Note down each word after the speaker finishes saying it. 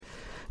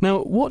Now,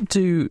 what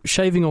do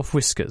shaving off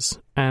whiskers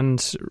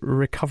and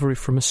recovery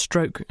from a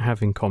stroke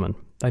have in common?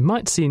 They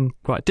might seem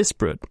quite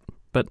disparate,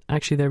 but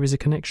actually there is a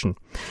connection.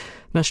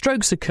 Now,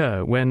 strokes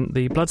occur when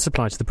the blood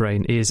supply to the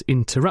brain is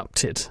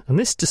interrupted, and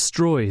this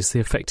destroys the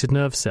affected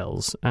nerve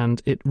cells,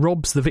 and it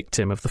robs the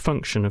victim of the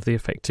function of the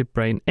affected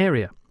brain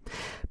area.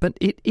 But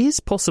it is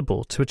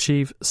possible to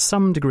achieve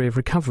some degree of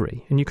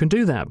recovery, and you can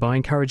do that by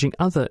encouraging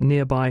other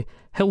nearby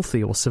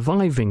healthy or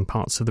surviving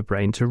parts of the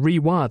brain to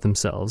rewire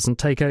themselves and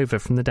take over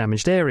from the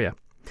damaged area.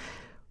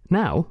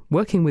 Now,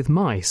 working with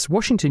mice,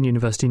 Washington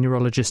University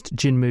neurologist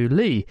Jinmoo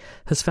Lee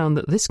has found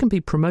that this can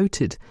be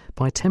promoted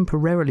by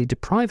temporarily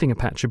depriving a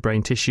patch of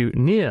brain tissue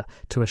near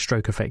to a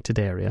stroke-affected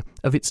area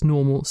of its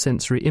normal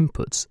sensory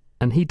inputs,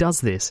 and he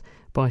does this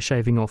by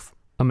shaving off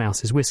a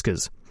mouse's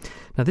whiskers.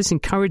 Now, this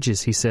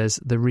encourages, he says,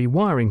 the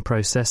rewiring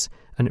process,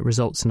 and it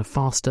results in a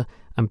faster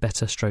and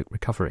better stroke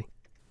recovery.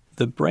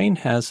 The brain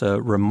has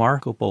a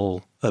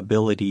remarkable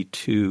ability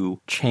to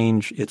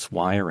change its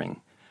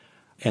wiring,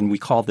 and we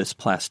call this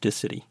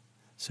plasticity.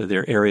 So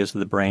there are areas of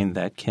the brain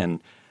that can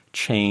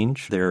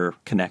change their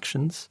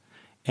connections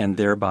and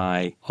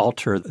thereby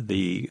alter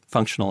the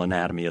functional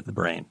anatomy of the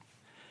brain.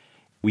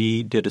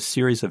 We did a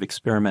series of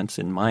experiments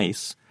in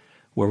mice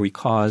where we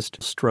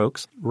caused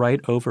strokes right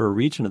over a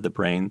region of the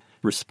brain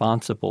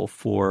responsible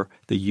for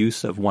the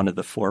use of one of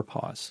the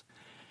forepaws.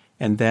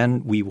 And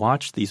then we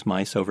watched these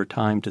mice over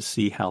time to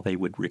see how they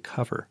would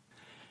recover.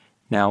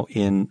 Now,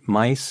 in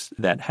mice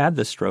that had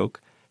the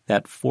stroke,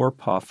 that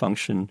forepaw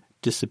function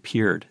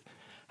disappeared.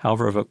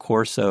 However, over a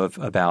course of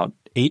about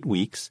 8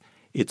 weeks,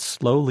 it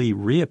slowly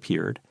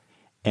reappeared,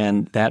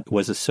 and that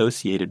was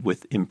associated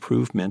with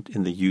improvement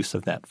in the use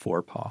of that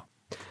forepaw.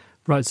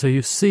 Right, so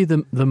you see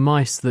the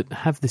mice that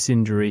have this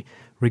injury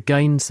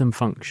regain some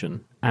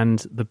function,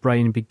 and the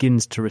brain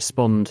begins to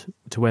respond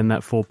to when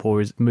that forepaw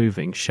is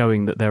moving,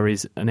 showing that there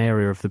is an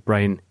area of the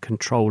brain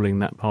controlling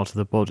that part of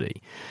the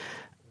body.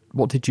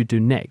 What did you do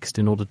next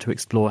in order to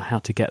explore how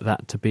to get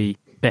that to be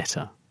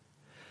better?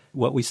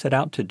 What we set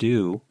out to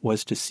do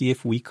was to see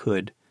if we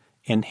could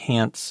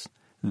enhance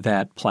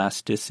that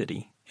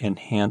plasticity,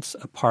 enhance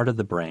a part of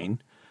the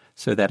brain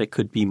so that it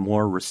could be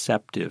more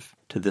receptive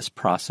to this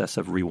process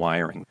of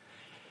rewiring.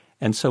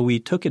 And so we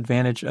took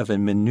advantage of a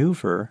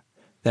maneuver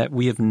that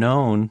we have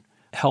known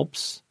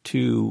helps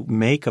to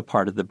make a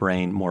part of the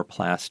brain more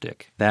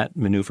plastic. That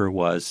maneuver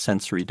was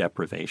sensory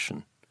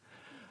deprivation.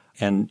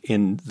 And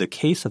in the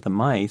case of the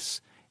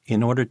mice,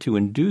 in order to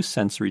induce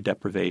sensory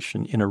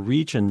deprivation in a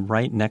region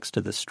right next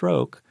to the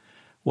stroke,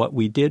 what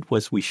we did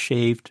was we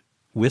shaved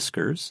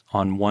whiskers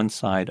on one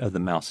side of the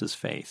mouse's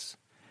face.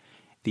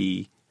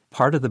 The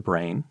part of the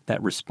brain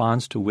that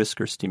responds to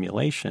whisker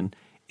stimulation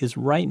is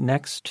right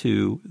next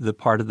to the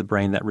part of the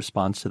brain that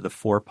responds to the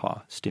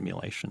forepaw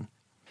stimulation.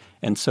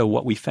 And so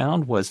what we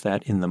found was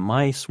that in the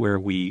mice where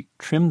we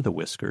trimmed the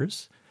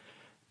whiskers,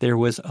 there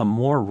was a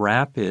more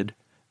rapid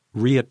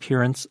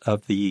reappearance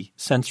of the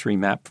sensory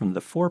map from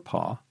the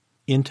forepaw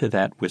into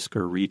that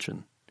whisker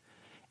region,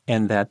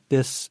 and that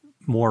this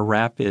more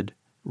rapid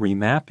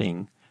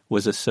remapping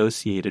was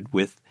associated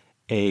with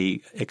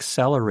a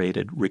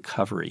accelerated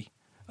recovery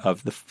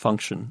of the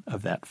function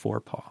of that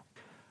forepaw.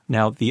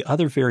 Now, the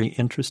other very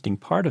interesting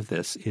part of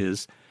this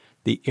is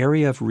the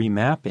area of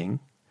remapping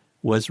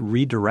was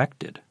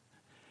redirected.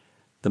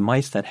 The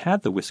mice that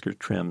had the whisker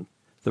trimmed,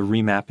 the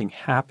remapping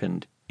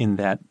happened in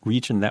that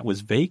region that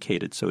was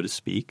vacated, so to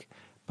speak,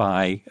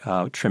 by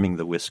trimming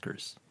the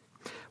whiskers.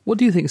 What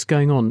do you think is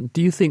going on?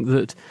 Do you think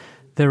that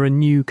there are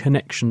new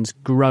connections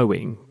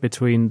growing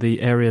between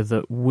the area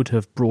that would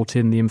have brought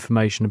in the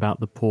information about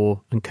the paw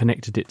and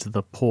connected it to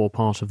the paw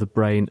part of the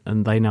brain,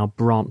 and they now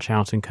branch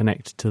out and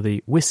connect to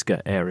the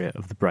whisker area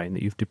of the brain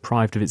that you've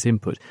deprived of its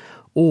input?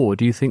 Or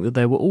do you think that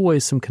there were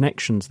always some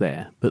connections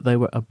there, but they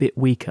were a bit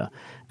weaker,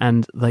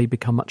 and they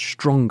become much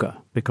stronger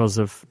because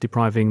of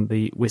depriving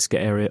the whisker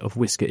area of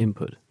whisker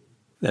input?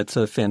 That's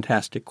a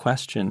fantastic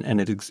question, and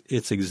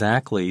it's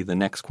exactly the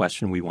next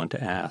question we want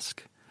to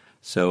ask.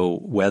 So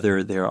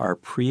whether there are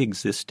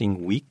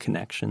pre-existing weak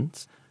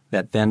connections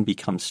that then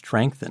become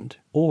strengthened,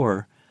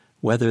 or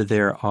whether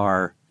there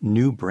are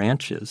new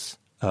branches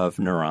of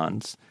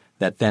neurons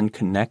that then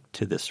connect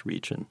to this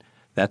region,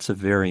 that's a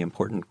very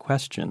important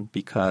question,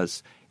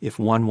 because if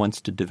one wants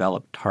to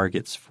develop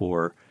targets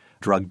for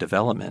drug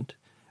development,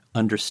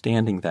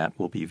 understanding that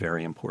will be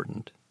very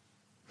important.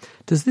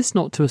 Does this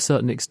not, to a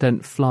certain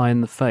extent, fly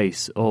in the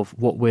face of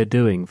what we're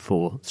doing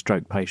for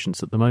stroke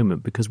patients at the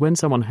moment? Because when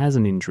someone has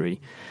an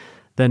injury,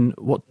 then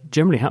what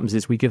generally happens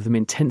is we give them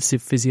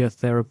intensive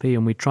physiotherapy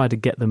and we try to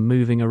get them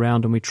moving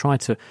around and we try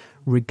to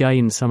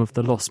regain some of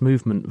the lost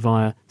movement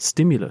via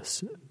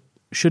stimulus.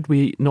 Should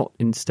we not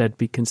instead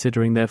be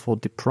considering, therefore,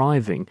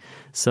 depriving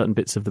certain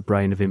bits of the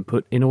brain of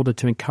input in order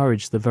to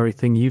encourage the very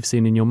thing you've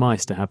seen in your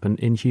mice to happen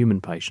in human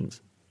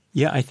patients?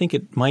 Yeah, I think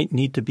it might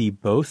need to be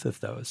both of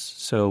those.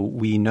 So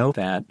we know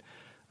that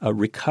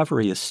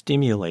recovery is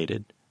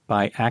stimulated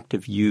by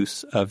active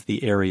use of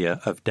the area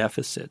of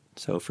deficit.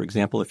 So, for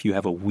example, if you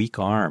have a weak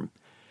arm,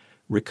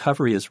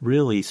 recovery is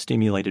really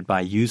stimulated by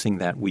using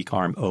that weak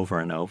arm over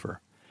and over.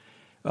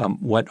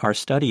 What our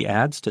study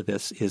adds to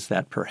this is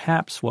that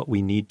perhaps what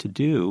we need to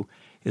do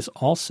is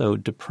also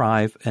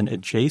deprive an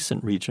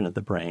adjacent region of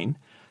the brain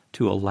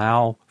to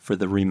allow for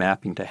the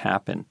remapping to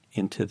happen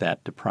into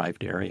that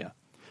deprived area.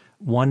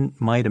 One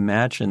might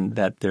imagine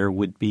that there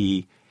would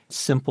be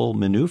simple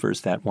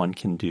maneuvers that one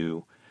can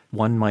do.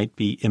 One might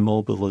be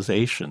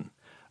immobilization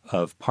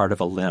of part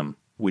of a limb,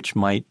 which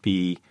might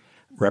be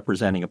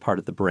representing a part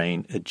of the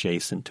brain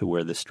adjacent to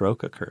where the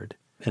stroke occurred.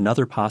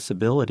 Another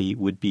possibility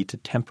would be to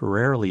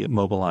temporarily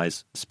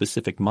immobilize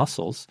specific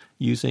muscles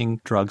using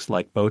drugs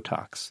like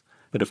Botox.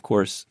 But of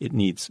course, it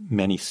needs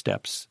many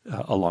steps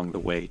along the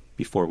way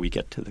before we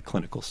get to the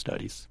clinical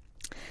studies.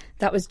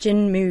 That was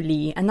Jin-Moo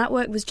Lee, and that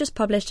work was just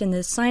published in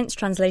the Science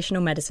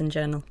Translational Medicine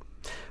Journal.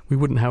 We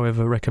wouldn't,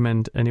 however,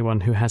 recommend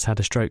anyone who has had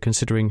a stroke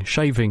considering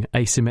shaving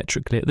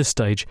asymmetrically at this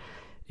stage.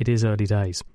 It is early days.